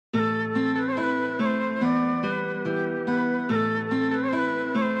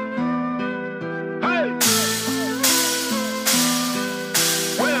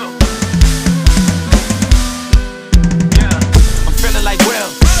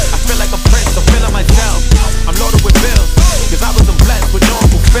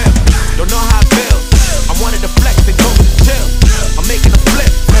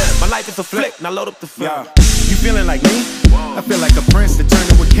load up the phone. Yeah. You feeling like me? I feel like a prince that turned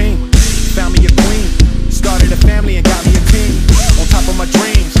into a king. Found me a queen, started a family and got me a team. On top of my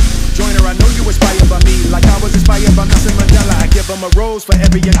dreams, Joyner, I know you inspired by me, like I was inspired by Nelson Mandela. I give him a rose for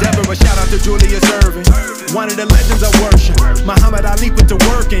every endeavor. A shout out to Julius Erving, one of the legends I worship. Muhammad Ali put to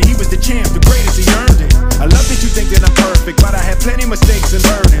work and he was the champ, the greatest, he earned it. I love that you think that I'm perfect, but I had plenty mistakes and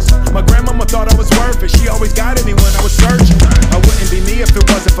burdens. My grandmama thought I was worth it, she always guided me when I was searching. I wouldn't be me if it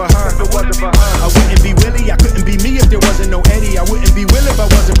wasn't for her. I wouldn't be Willie, I couldn't be me if there wasn't no Eddie. I wouldn't be Will if I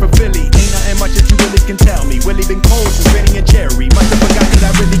wasn't from Philly. Ain't nothing much that you really can tell me. Willie been cold since Benny and Jerry. Must have forgot that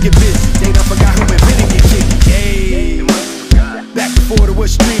I really get busy. They done forgot who invented your kitty. Hey. Back before there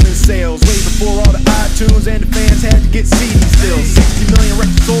was streaming sales, way before all the iTunes and the fans had to get CDs still. 60 million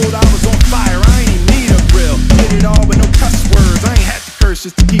records sold, I was on fire, I ain't even need a grill. Did it all with no cuss words, I ain't had to curse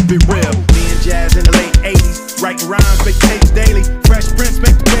just to keep it real. Me and Jazz in the late 80s, writing rhymes, make tapes daily. Fresh Prince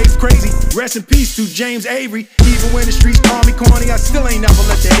make the babes crazy. Rest in peace to James Avery. Even when the streets call me corny, I still ain't never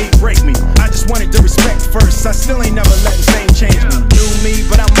let the hate break me. I just wanted the respect first, I still ain't never letting fame change me. New me,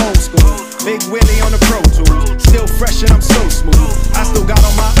 but I'm old school. Big Willie on the Pro Tools, still fresh and I'm so smooth. I still got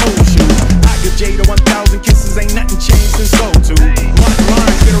on my old shoes. I give Jada 1,000 kisses, ain't nothing changed since '02. Martin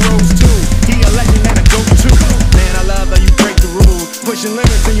Lawrence get a rose too. He a legend and a go-to. Man, I love how you break the rules, pushing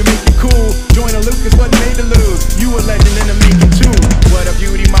limits and you make it cool. Joyner Lucas wasn't made to lose. You a legend in the making too. What a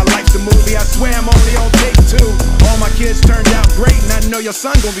beauty, my life's a movie. I swear I'm only on take two. All my kids turned out great, and I know your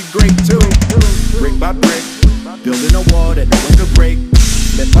son gon' be great too. Brick by brick, building a wall that no one could break.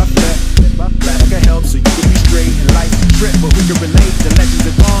 Flip by flip, flat like a help so you can be straight. And life's a trip, but we can relate. The legends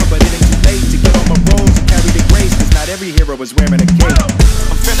are gone, but it ain't too late to get on my roads and carry the grace. Cause not every hero is wearing a